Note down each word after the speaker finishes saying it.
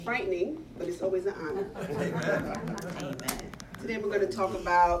Frightening, but it's always an honor. Amen. Today we're going to talk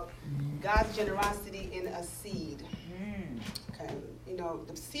about God's generosity in a seed. Okay, you know,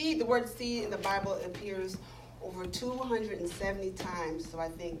 the word seed in the Bible appears over 270 times, so I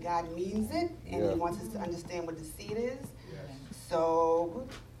think God means it, and He wants us to understand what the seed is. So we'll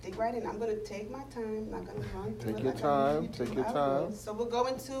dig right in. I'm going to take my time. I'm not going to run through it. Take your time. So we'll go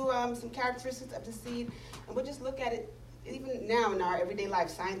into some characteristics of the seed, and we'll just look at it even now in our everyday life,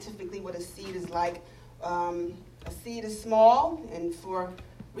 scientifically, what a seed is like. A seed is small, and for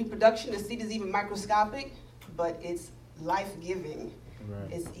reproduction, a seed is even microscopic, but it's life-giving.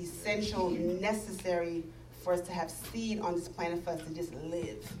 Right. It's essential, necessary for us to have seed on this planet for us to just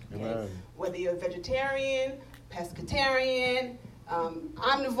live. Okay? Whether you're a vegetarian, pescatarian,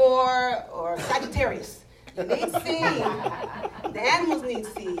 omnivore, or Sagittarius, you need seed. The animals need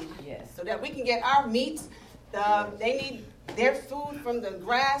seed, so that we can get our meat. They need their food from the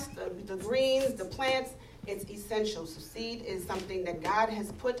grass, the greens, the plants. It's essential. So seed is something that God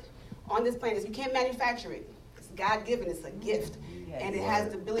has put on this planet. You can't manufacture it. It's God-given. It's a gift. And it has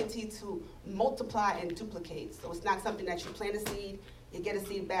the ability to multiply and duplicate. So it's not something that you plant a seed, you get a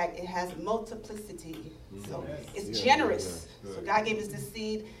seed back. It has multiplicity. So it's generous. So God gave us this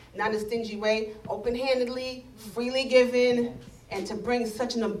seed, not in a stingy way, open-handedly, freely given, and to bring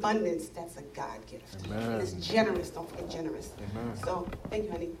such an abundance. That's a God gift. Amen. And it's generous. Don't forget generous. Amen. So thank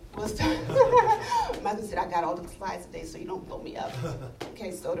you, honey. We'll start. My husband said I got all the slides today, so you don't blow me up.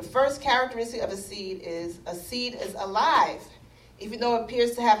 Okay, so the first characteristic of a seed is alive, even though it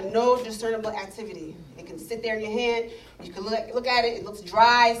appears to have no discernible activity. It can sit there in your hand. You can look at it. It looks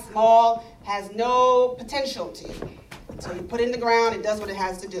dry, small, has no potential to you. Until you put it in the ground, it does what it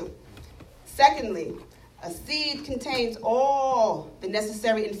has to do. Secondly, a seed contains all the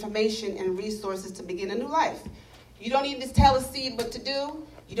necessary information and resources to begin a new life. You don't need to tell a seed what to do.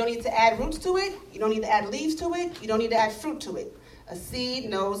 You don't need to add roots to it. You don't need to add leaves to it. You don't need to add fruit to it. A seed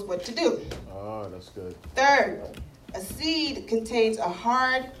knows what to do. Oh, that's good. Third, a seed contains a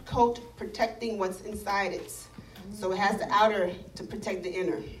hard coat protecting what's inside it. So it has the outer to protect the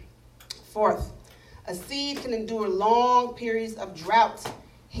inner. Fourth, a seed can endure long periods of drought,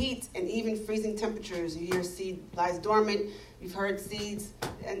 heat, and even freezing temperatures. You hear a seed lies dormant. You've heard seeds,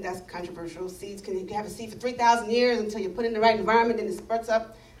 and that's controversial. Seeds you can have a seed for 3,000 years until you put it in the right environment and it spurts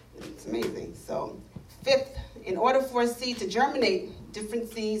up. It's amazing. So, fifth, in order for a seed to germinate,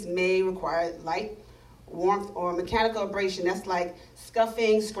 different seeds may require light, warmth, or mechanical abrasion. That's like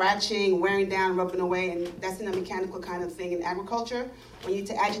scuffing, scratching, wearing down, rubbing away, and that's in a mechanical kind of thing in agriculture. When you need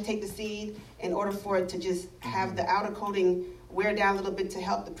to agitate the seed in order for it to just have the outer coating wear down a little bit to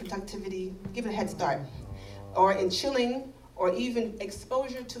help the productivity, give it a head start. Or in chilling, or even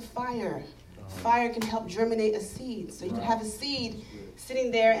exposure to fire. Fire can help germinate a seed. So you can have a seed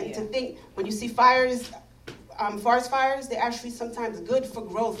sitting there, and to think, when you see fires, forest fires, they're actually sometimes good for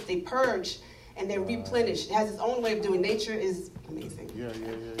growth. They purge and they replenish. It has its own way of doing. Nature is amazing.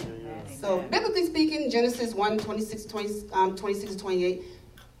 So biblically speaking, Genesis 1, 26 to 28,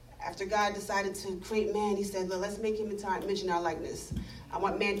 after God decided to create man, He said, well, let's make him in our image and our likeness. I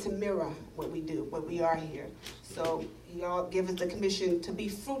want man to mirror what we do, what we are here. So He all gave us the commission to be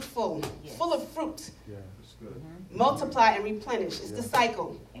fruitful, full of fruit. Yeah, that's good. Multiply and replenish. It's the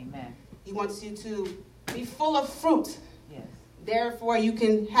cycle. Amen. He wants you to be full of fruit. Yes. Therefore, you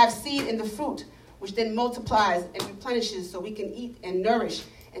can have seed in the fruit, which then multiplies and replenishes so we can eat and nourish.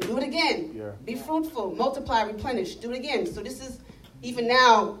 And do it again. Yeah. Be fruitful, multiply, replenish. Do it again. So this is, even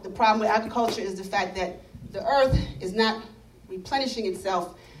now, the problem with agriculture is the fact that the earth is not replenishing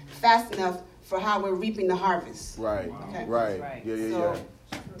itself fast enough for how we're reaping the harvest. Right. Okay? Right. Yeah.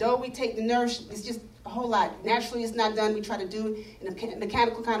 Though we take the nourishment, it's just a whole lot. Naturally, it's not done. We try to do it in a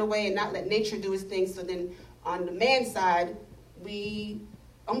mechanical kind of way and not let nature do its thing. So then on the man side, we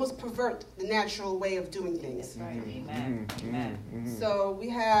almost pervert the natural way of doing things. That's right. Amen. Amen. So we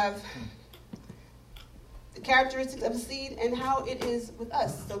have the characteristics of a seed and how it is with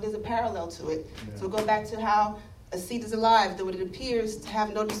us. So there's a parallel to it. So we'll go back to how a seed is alive, though it appears to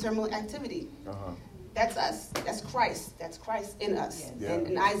have no discernible activity. That's us. That's Christ. That's Christ in us. And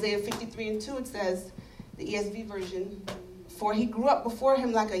in Isaiah 53:2, it says, the ESV version, for he grew up before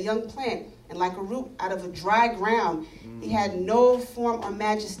him like a young plant and like a root out of a dry ground. He had no form or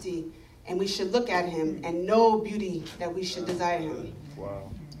majesty, and we should look at him, and no beauty that we should desire him.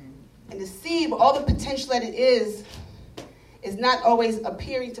 Wow. And the seed, with all the potential that it is not always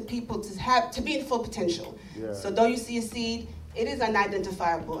appearing to people to be in full potential. So though you see a seed, it is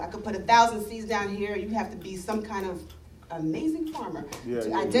unidentifiable. I could put 1,000 seeds down here. You have to be some kind of amazing farmer Yeah, to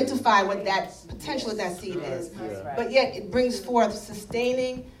yeah, identify what that potential of that seed is. That's right. But yet it brings forth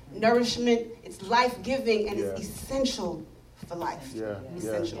sustaining nourishment. It's life-giving and it's essential for life. Yeah, yeah,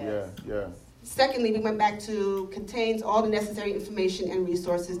 Essential. yeah. Secondly, we went back to contains all the necessary information and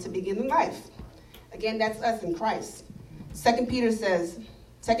resources to begin in life. Again, that's us in Christ. 2 Peter says,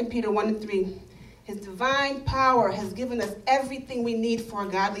 2 Peter 1-3, His divine power has given us everything we need for a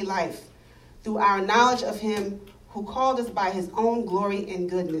godly life through our knowledge of Him who called us by His own glory and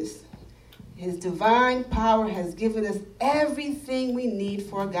goodness. His divine power has given us everything we need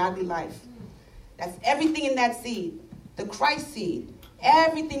for a godly life. That's everything in that seed, the Christ seed.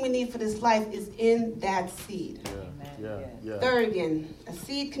 Everything we need for this life is in that seed. Yeah. Third again, a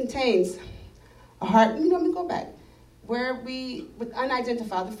seed contains a heart. Let me go back. Where we, with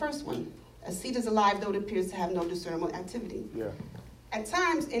unidentified, the first one, a seed is alive though it appears to have no discernible activity. Yeah. At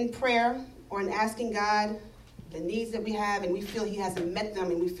times in prayer or in asking God the needs that we have and we feel He hasn't met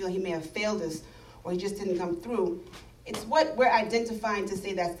them and we feel He may have failed us or He just didn't come through, it's what we're identifying to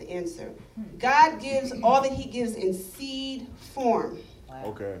say that's the answer. God gives all that He gives in seed form.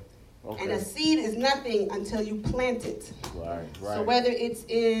 Okay. And a seed is nothing until you plant it. Right. So whether it's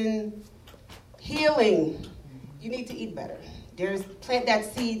in healing, you need to eat better. Plant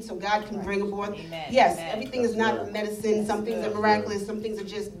that seed so God can bring aboard. Amen. Yes, Amen. everything is not medicine. Some things are miraculous. Some things are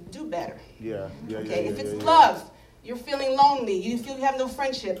just do better. Yeah. Okay, if it's love, you're feeling lonely, you feel you have no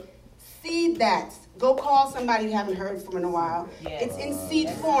friendship, seed that. Go call somebody you haven't heard from in a while. Yes. It's in seed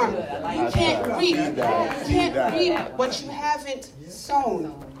form. You can't reap what you haven't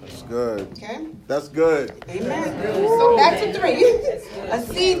sown. That's good. Okay? That's good. Amen. So back to 3. A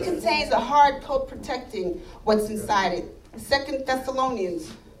seed contains a hard coat protecting what's inside it. 2 Thessalonians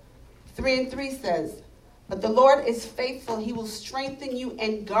 3:3 says, But the Lord is faithful. He will strengthen you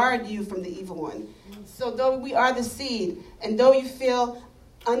and guard you from the evil one. So though we are the seed, and though you feel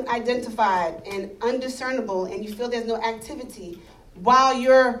unidentified and undiscernible, and you feel there's no activity, while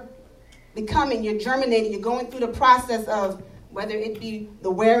you're germinating, you're going through the process of whether it be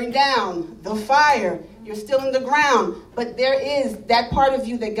the wearing down, the fire, you're still in the ground, but there is that part of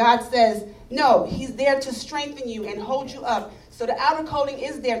you that God says, no, He's there to strengthen you and hold you up. So the outer coating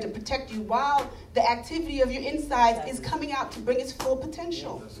is there to protect you while the activity of your insides is coming out to bring its full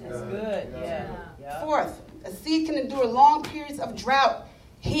potential. That's good. Yeah. Fourth, a seed can endure long periods of drought,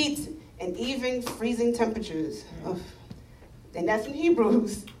 heat, and even freezing temperatures. And that's in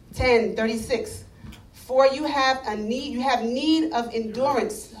Hebrews 10:36. For you have need of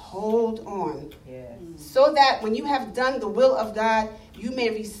endurance. Hold on. Yes. So that when you have done the will of God, you may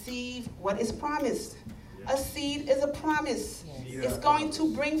receive what is promised. A seed is a promise. Yes. It's going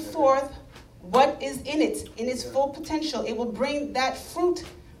to bring forth what is in it, in its full potential. It will bring that fruit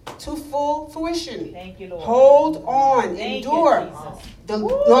to full fruition. Thank you, Lord. Hold on. Thank Endure you, Jesus. the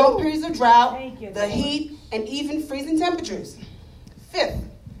long periods of drought, Thank you, the Lord. heat, and even freezing temperatures. Fifth,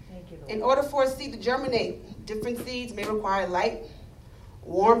 Thank you, Lord. in order for a seed to germinate, different seeds may require light,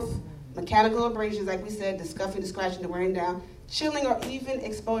 warmth, mechanical abrasions, like we said, the scuffing, the scratching, the wearing down, chilling, or even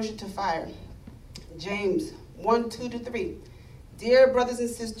exposure to fire. James 1:2-3. Dear brothers and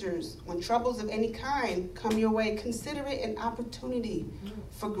sisters, when troubles of any kind come your way, consider it an opportunity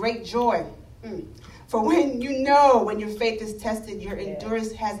for great joy. For when your faith is tested, your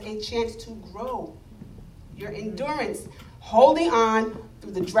endurance has a chance to grow. Your endurance, holding on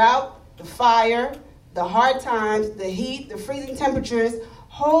through the drought, the fire, the hard times, the heat, the freezing temperatures,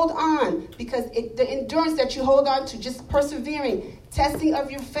 hold on, because the endurance that you hold on to, just persevering, testing of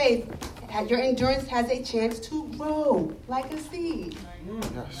your faith, your endurance has a chance to grow like a seed.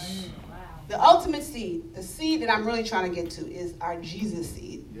 Yes. The ultimate seed, the seed that I'm really trying to get to, is our Jesus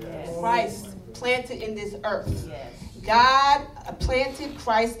seed. Yes. Christ planted in this earth. Yes. God planted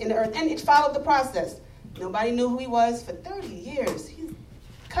Christ in the earth, and it followed the process. Nobody knew who He was for 30 years. He's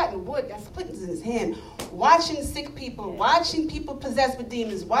cutting wood, got splinters in his hand, watching sick people, watching people possessed with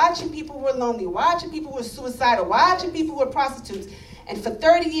demons, watching people who were lonely, watching people who were suicidal, watching people who were prostitutes. And for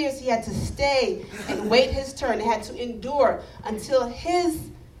 30 years, He had to stay and wait His turn. He had to endure until His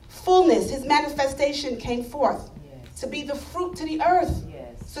fullness, His manifestation came forth to be the fruit to the earth,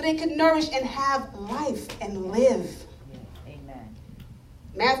 so they could nourish and have life and live. Amen.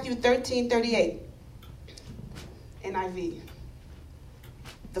 Matthew 13:38, NIV.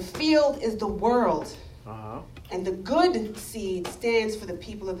 The field is the world, and the good seed stands for the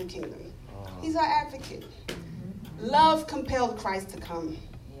people of the kingdom. He's our advocate. Love compelled Christ to come.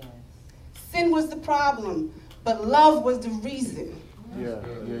 Yes. Sin was the problem, but love was the reason.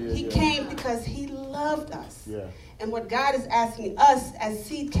 He came because He loved us. Yeah. And what God is asking us as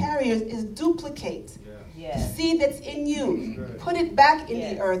seed carriers is duplicate. Yes. Seed that's in you, put it back in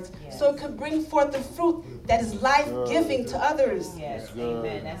the earth so it could bring forth the fruit that is life-giving to others. Yes,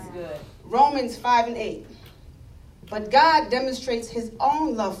 amen. That's good. Romans 5:8. But God demonstrates his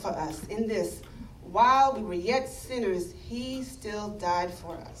own love for us in this: while we were yet sinners, he still died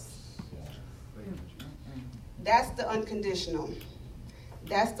for us. That's the unconditional.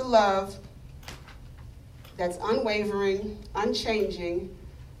 That's the love that's unwavering, unchanging,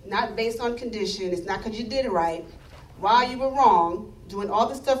 not based on condition. It's not because you did it right. While you were wrong, doing all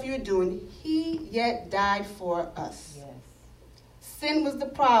the stuff you were doing, he yet died for us. Yes. Sin was the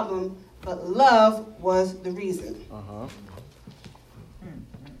problem, but love was the reason. Uh-huh.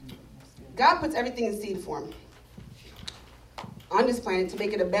 God puts everything in seed form on this planet to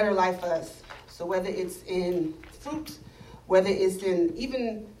make it a better life for us. So whether it's in fruit, whether it's in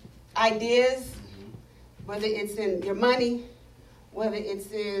even ideas, whether it's in your money, whether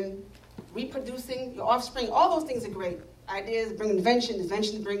it's in reproducing your offspring, all those things are great. Ideas bring inventions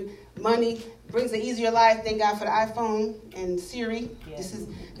bring money, brings an easier life. Thank God for the iPhone and Siri. Yes. This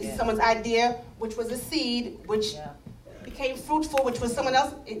is someone's idea, which was a seed, which became fruitful, which was someone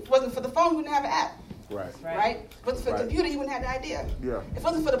else. It wasn't for the phone, we wouldn't have an app. Right? If it wasn't for the computer, you wouldn't have the idea. Yeah. If it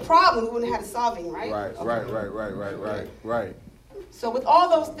wasn't for the problem, we wouldn't have the solving, right? Right. So with all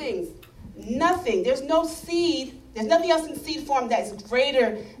those things, there's no seed, there's nothing else in seed form that is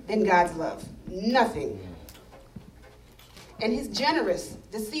greater than God's love. Nothing. And he's generous.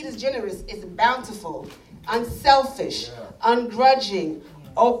 The seed is generous. It's bountiful, unselfish, ungrudging,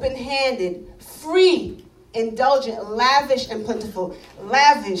 open-handed, free, indulgent, lavish and plentiful.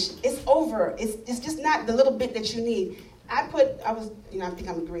 Lavish, it's over. It's just not the little bit that you need. I think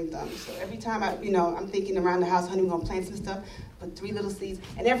I'm a green thumb. So every time I'm thinking around the house, honey, we're going to plant some stuff, put 3 little seeds.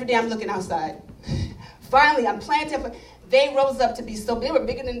 And every day I'm looking outside. Finally, I'm planting. They rose up to be they were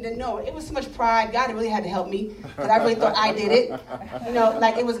bigger than Noah. It was so much pride. God really had to help me because I really thought I did it.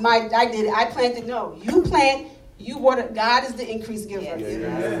 Like it was I did it. I planted. No, you plant. You water. God is the increase giver.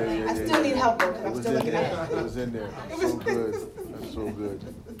 I still need help though because I'm still looking at it. It was in there. So good. That's so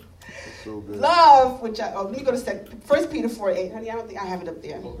good. So good. Love, let me go to 1 Peter 4:8. Honey, I don't think I have it up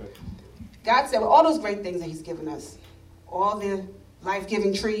there. Okay. God said, all those great things that he's given us, all the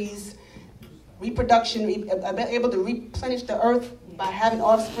life-giving trees, reproduction, able to replenish the earth by having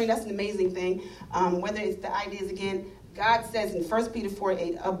offspring, that's an amazing thing. Whether it's the ideas again, God says in 1 Peter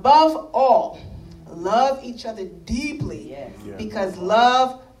 4:8, above all, love each other deeply because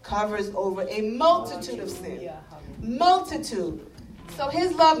love covers over a multitude of sin. Multitude. So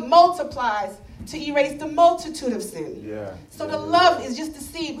his love multiplies to erase the multitude of sin. So the love is just the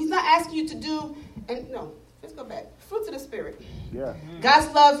seed. He's not asking you to do, let's go back. Fruits of the Spirit.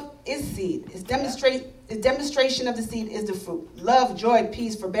 God's love is seed. His demonstration of the seed is the fruit. Love, joy,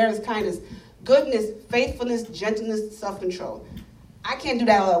 peace, forbearance, kindness, goodness, faithfulness, gentleness, self-control. I can't do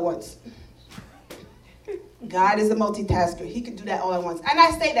that all at once. God is a multitasker. He can do that all at once. And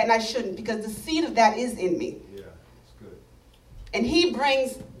I say that, and I shouldn't, because the seed of that is in me. And he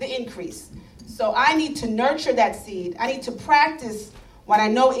brings the increase. So I need to nurture that seed. I need to practice what I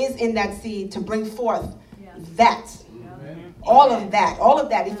know is in that seed to bring forth that. All of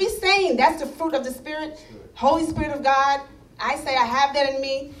that. If he's saying that's the fruit of the Spirit, Holy Spirit of God, I say I have that in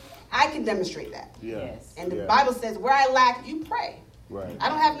me, I can demonstrate that. And the Bible says, where I lack, you pray. I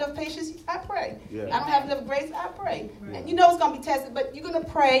don't have enough patience, I pray. I don't have enough grace, I pray. And you know it's going to be tested, but you're going to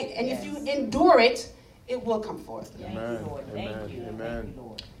pray, and if you endure it, it will come forth. Thank you, Lord. Thank you. Thank you,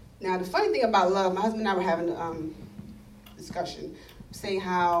 Lord. Now, the funny thing about love, my husband and I were having a discussion, saying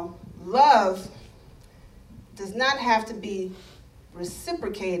how love does not have to be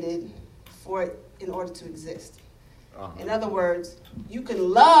reciprocated in order to exist. In other words, you can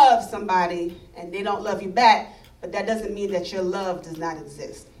love somebody and they don't love you back, but that doesn't mean that your love does not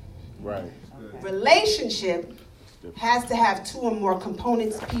exist. Relationship has to have 2 or more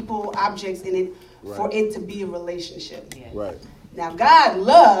components, people, objects in it for it to be a relationship. Now, God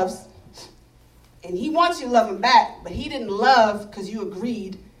loves, and he wants you to love him back, but he didn't love because you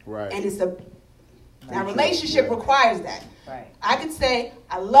agreed. And it's now relationship requires that. I could say,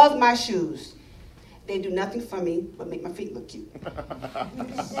 I love my shoes. They do nothing for me but make my feet look cute.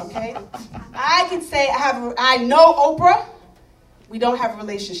 Okay? I could say, I know Oprah. We don't have a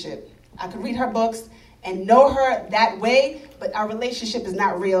relationship. I could read her books and know her that way, but our relationship is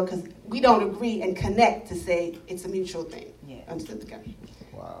not real because we don't agree and connect to say it's a mutual thing. Understood? Okay.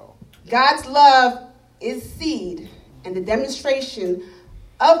 Wow. God's love is seed, and the demonstration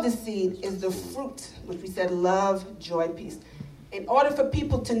of the seed is the fruit, which we said love, joy, peace. In order for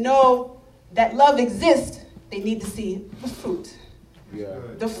people to know that love exists, they need to see the fruit. Yeah.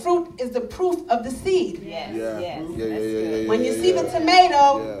 The fruit is the proof of the seed. Yes, Yeah. yes. Yeah, That's yeah, good. yeah, When you see the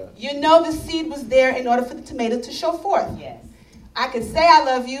tomato, Yeah. you know the seed was there in order for the tomato to show forth. Yes. I could say I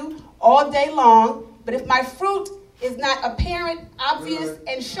love you all day long, but if my fruit is not apparent, obvious,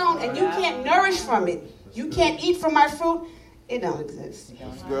 and shown, and you can't nourish from it, you can't eat from my fruit, it don't exist.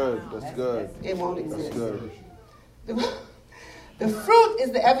 That's good. That's good. It won't That's exist. good. The fruit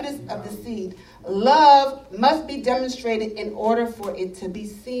is the evidence of the seed. Love must be demonstrated in order for it to be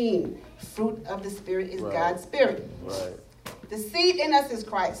seen. Fruit of the Spirit is Right. God's Spirit. Right. The seed in us is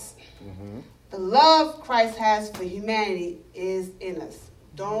Christ. Mm-hmm. The love Christ has for humanity is in us.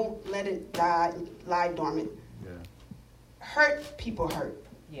 Don't let it lie dormant. Yeah. Hurt people hurt.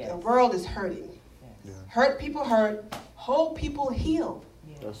 Yes. The world is hurting. Yeah. Hurt people hurt. Whole people heal.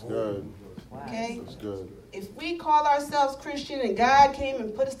 Yes. That's good. Wow. Okay? That's good. If we call ourselves Christian and God came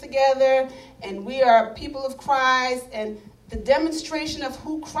and put us together and we are people of Christ, and the demonstration of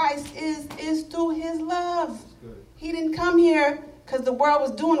who Christ is through his love. He didn't come here because the world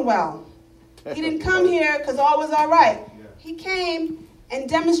was doing well. He didn't come here because all was all right. He came and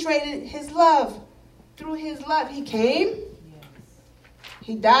demonstrated his love through his love. He came, Yes.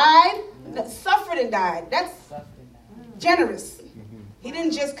 he died, suffered and died. That's Suffering now. generous. He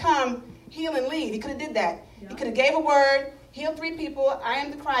didn't just come, heal, and leave. He could have did that. He could have gave a word, healed 3 people, I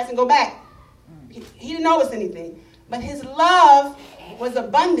am the Christ, and go back. He didn't owe us anything. But his love was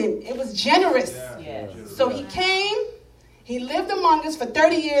abundant. It was generous. Yes. So he came, he lived among us for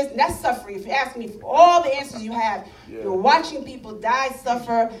 30 years, and that's suffering. If you ask me for all the answers you have, Yeah. you're watching people die,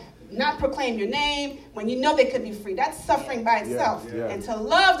 suffer, not proclaim your name when you know they could be free. That's suffering by itself. Yeah. And to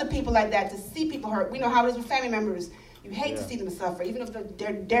love the people like that, to see people hurt. We know how it is with family members. You hate to Yeah. see them suffer, even if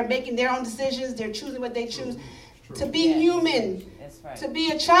they're making their own decisions, they're choosing what they choose. To be Yes. human, That's right. to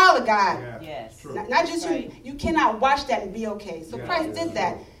be a child of God. Yes. Not just Right. you cannot watch that and be okay. So Christ did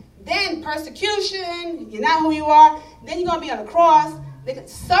that. Then persecution, you're not who you are. Then you're going to be on the cross. They could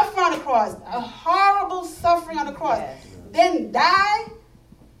suffer on the cross. A horrible suffering on the cross. Yes. Then die.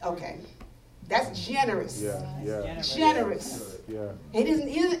 Okay. That's generous. Yeah. Yeah. Generous. Yeah. He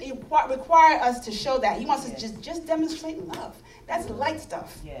doesn't require us to show that. He wants us to just demonstrate love. That's light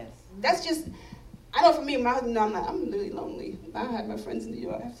stuff. Yes. That's just, I know for me, my husband, I'm really lonely. I had my friends in New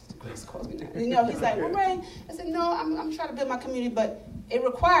York. Chris calls me now. You know, he's like, well, Ray, I said, no, I'm trying to build my community, but it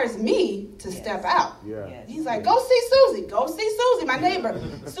requires me to step out. Yeah. Yes. He's like, go see Susie. Go see Susie, my neighbor.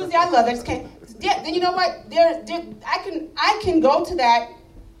 Susie, I love her. I just can't. Yeah, then you know what? I can go to that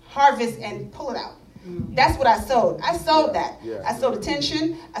harvest and pull it out. That's what I sowed. I sowed that. Yeah. I sowed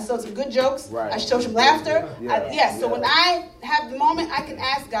attention. I sowed some good jokes. Right. I showed some laughter. Yeah. So when I have the moment, I can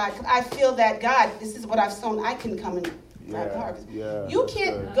ask God, 'cause I feel that, God, this is what I've sown. I can come and grab the harvest. Yeah. You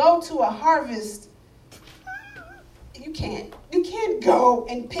can't go to a harvest. You can't. You can't go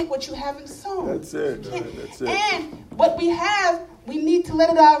and pick what you haven't sown. That's it. You can't. That's it. And what we have, we need to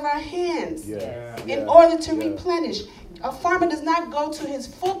let it out of our hands Yeah. in Yeah. order to Yeah. replenish. A farmer does not go to his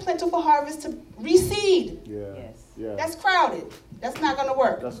full plentiful harvest to reseed. Yeah. Yes. Yeah. That's crowded. That's not going to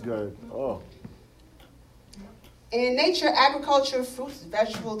work. That's good. Oh. In nature, agriculture, fruits,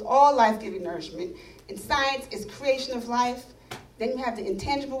 vegetables, all life-giving nourishment. In science, it's creation of life. Then you have the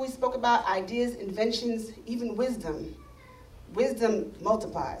intangible we spoke about, ideas, inventions, even wisdom. Wisdom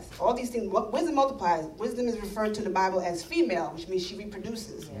multiplies. All these things, wisdom multiplies. Wisdom is referred to in the Bible as female, which means she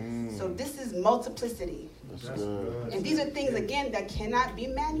reproduces. So this is multiplicity. That's good. And these are things, again, that cannot be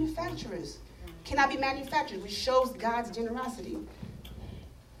manufacturers. Cannot be manufactured, which shows God's generosity.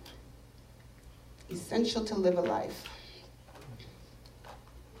 Essential to live a life.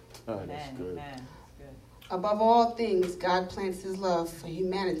 Oh, that's Amen. good. Amen. That's good. Above all things, God plants his love for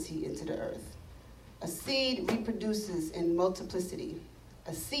humanity into the earth. A seed reproduces in multiplicity.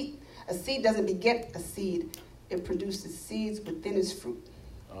 A seed doesn't beget a seed. It produces seeds within its fruit.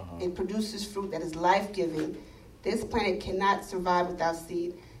 It produces fruit that is life-giving. This planet cannot survive without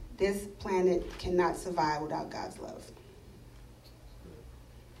seed. This planet cannot survive without God's love.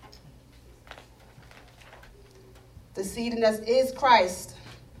 The seed in us is Christ.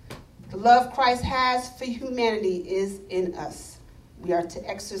 The love Christ has for humanity is in us. We are to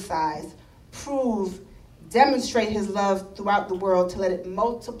exercise, prove, demonstrate his love throughout the world to let it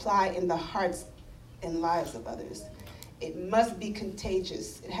multiply in the hearts and lives of others. It must be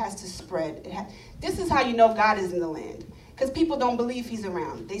contagious. It has to spread. This is how you know God is in the land. Because people don't believe he's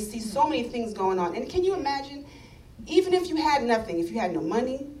around. They see so many things going on. And can you imagine, even if you had nothing, if you had no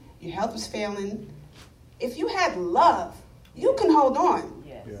money, your health was failing, if you had love, you can hold on.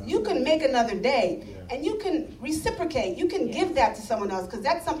 Yes. Yeah. You can make another day. Yeah. And you can reciprocate. You can give that to someone else because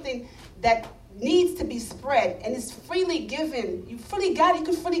that's something that needs to be spread and is freely given. You fully got it. You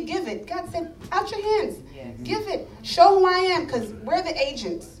can fully give it. God said, out your hands. Yes. Give it. Show who I am because we're the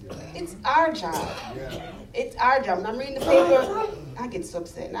agents. It's our job. Yeah. It's our job. When I'm reading the paper, I get so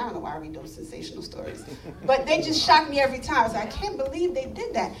upset. And I don't know why I read those sensational stories. But they just shock me every time. I was like, I can't believe they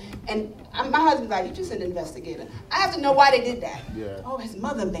did that. And my husband's like, you're just an investigator. I have to know why they did that. Yeah. Oh, his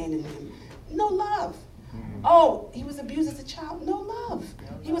mother abandoned him. No love. Mm-hmm. Oh, he was abused as a child. No love.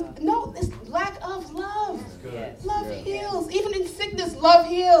 It's lack of love. Yes. Love heals. Even in sickness, love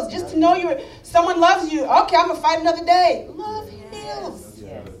heals. Just to know someone loves you. Okay, I'm going to fight another day. Love heals.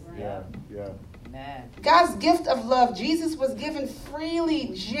 Yes. Yeah. God's gift of love. Jesus was given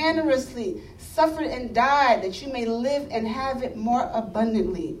freely, generously, suffered and died that you may live and have it more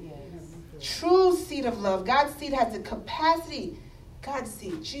abundantly. Yes. True seed of love. God's seed has the capacity. God's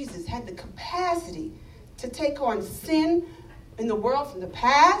seed, Jesus, had the capacity to take on sin in the world from the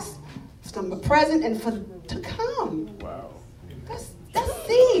past, from the present, and to come. Wow. That's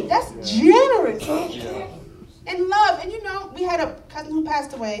seed. That's generous. Yeah. And love. And we had a cousin who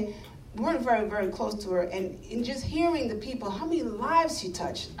passed away. We weren't very, very close to her. And in just hearing the people, how many lives she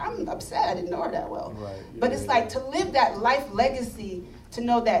touched, I'm upset. I didn't know her that well. Right. Yeah, but it's like to live that life legacy, to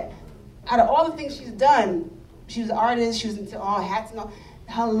know that out of all the things she's done, she was an artist, she was into all hats and all.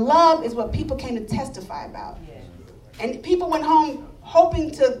 Her love is what people came to testify about. Yeah. And people went home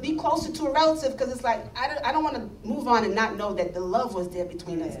hoping to be closer to a relative because it's like, I don't want to move on and not know that the love was there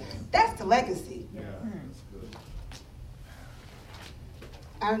between us. That's the legacy. Yeah.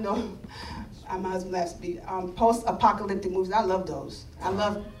 I don't know. My husband laughs at me. Post-apocalyptic movies, I love those. I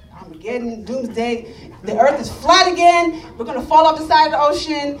love Armageddon, Doomsday. The earth is flat again. We're going to fall off the side of the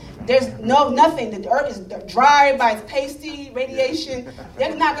ocean. There's nothing. The earth is dry by its pasty radiation.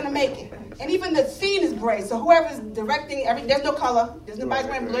 They're not going to make it. And even the scene is gray. So whoever's directing, there's no color. There's nobody's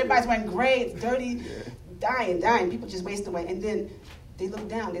wearing blue. Everybody's wearing gray. It's dirty. Dying. People just waste away. And then they look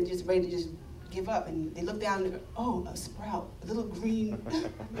down. They're just ready to just give up, and they look down and go, a sprout, a little green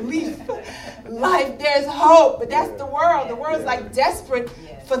leaf. Life, there's hope. But that's the world. The world's like desperate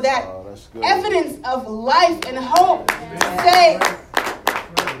for that evidence of life and hope. To say,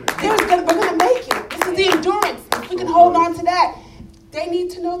 we're going to make it. This is the endurance. If we can hold on to that, they need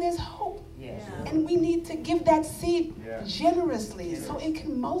to know there's hope. And we need to give that seed generously so it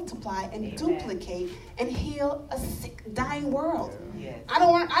can multiply and duplicate and heal a sick, dying world. I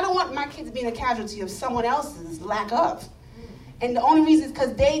don't want my kids being a casualty of someone else's lack of. And the only reason is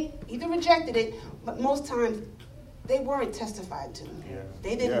because they either rejected it, but most times they weren't testified to.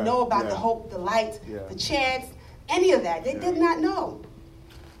 They didn't know about the hope, the light, the chance, any of that. They did not know.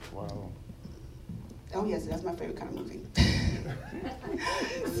 Wow. Oh, yes, that's my favorite kind of movie.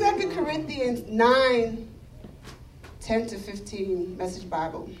 2 Corinthians 9, 10 to 15, Message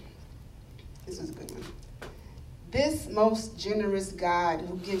Bible. This is a good one. This most generous God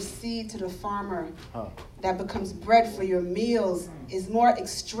who gives seed to the farmer that becomes bread for your meals is more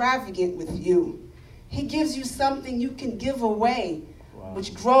extravagant with you. He gives you something you can give away,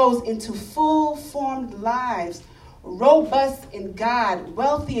 which grows into full-formed lives, robust in God,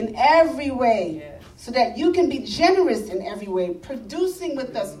 wealthy in every way, so that you can be generous in every way, producing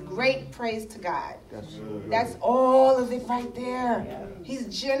with us great praise to God. That's all of it right there. He's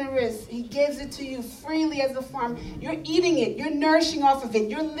generous. He gives it to you freely as a farm. You're eating it. You're nourishing off of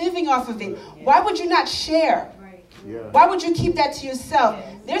it. You're living off of it. Why would you not share? Why would you keep that to yourself?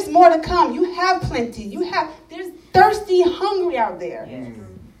 There's more to come. You have plenty. There's thirsty, hungry out there.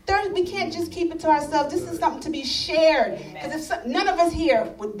 We can't just keep it to ourselves. This is something to be shared. Because none of us here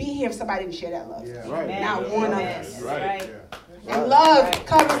would be here if somebody didn't share that love. Not one of us. And love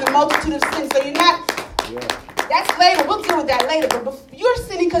covers a multitude of sins. So you're not... That's later. We'll deal with that later. But you're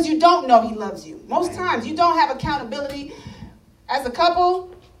sinning because you don't know he loves you. Most times you don't have accountability. As a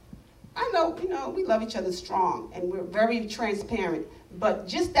couple, I know, we love each other strong. And we're very transparent. But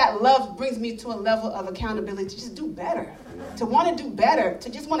just that love brings me to a level of accountability to just do better. To want to do better. To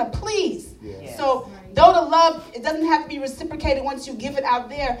just want to please. So though the love, it doesn't have to be reciprocated once you give it out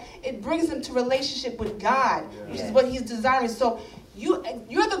there. It brings them to relationship with God. Which is what he's desiring. So you're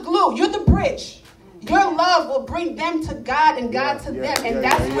the glue. You're the bridge. Your love will bring them to God and God to them. And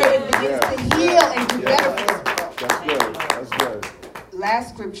that's where it begins to heal and do better for this world. That's good.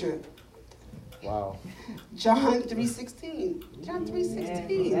 Last scripture. Wow. John 3:16. John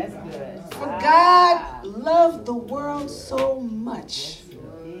 3:16. That's good. For God loved the world so much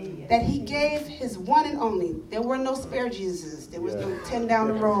that he gave his one and only. There were no spare Jesuses. There was no 10 down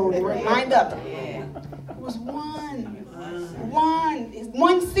the road. They weren't lined up. It was one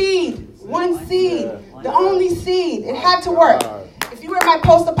seed. One seed. The only seed. It had to work. If you were in my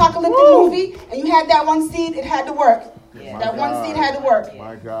post-apocalyptic movie and you had that one seed, it had to work. That one seed had to work.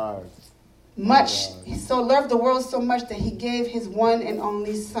 My God. Much. He so loved the world so much that he gave his one and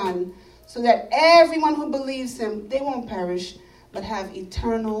only Son, so that everyone who believes him, they won't perish, but have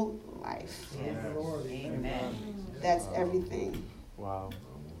eternal life. Yes. Amen. That's everything. Wow.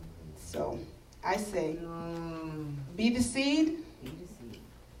 So I say, be the seed,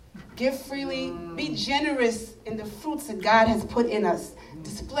 give freely, be generous in the fruits that God has put in us.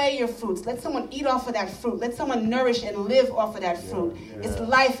 Display your fruits. Let someone eat off of that fruit. Let someone nourish and live off of that fruit. Yeah. It's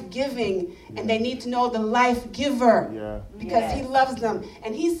life-giving, and they need to know the life-giver because he loves them.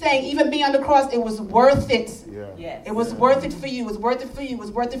 And he's saying, even being on the cross, it was worth it. Yes. It was worth it for you. It was worth it for you. It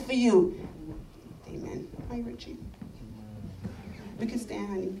was worth it for you. Amen. Hi, Richie. We can stand,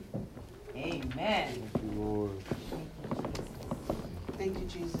 honey. Amen. Thank you, Lord. Thank you,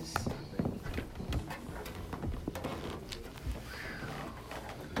 Jesus.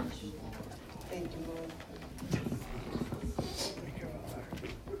 Thank you, Lord.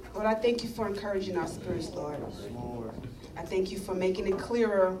 Lord, I thank you for encouraging our spirits, Lord. I thank you for making it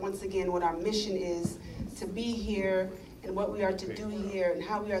clearer, once again, what our mission is to be here and what we are to do here and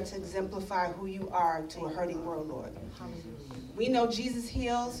how we are to exemplify who you are to a hurting world, Lord. We know Jesus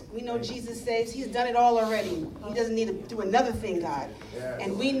heals. We know Jesus saves. He's done it all already. He doesn't need to do another thing, God.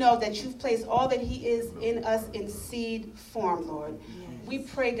 And we know that you've placed all that he is in us in seed form, Lord. We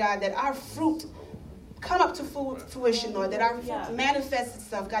pray, God, that our fruit come up to fruition, Lord, that our fruit manifests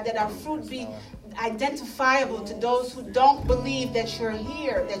itself, God, that our fruit be identifiable to those who don't believe that you're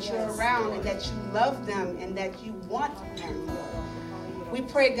here, that you're around, and that you love them, and that you want them, Lord. We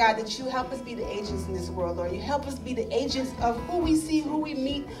pray, God, that you help us be the agents in this world, Lord. You help us be the agents of who we see, who we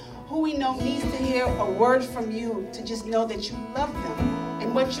meet, who we know needs to hear a word from you, to just know that you love them.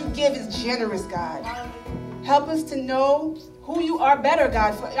 And what you give is generous, God. Help us to know who you are better,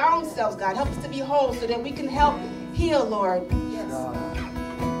 God, for our own selves, God. Help us to be whole so that we can help heal, Lord.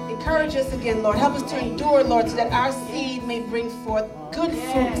 Encourage us again, Lord. Help us to endure, Lord, so that our seed may bring forth good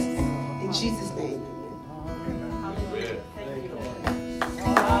fruits. In Jesus' name.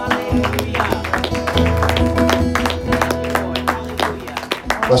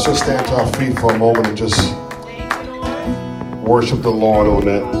 Let's just stand to our feet for a moment and just worship the Lord on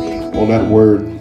that word.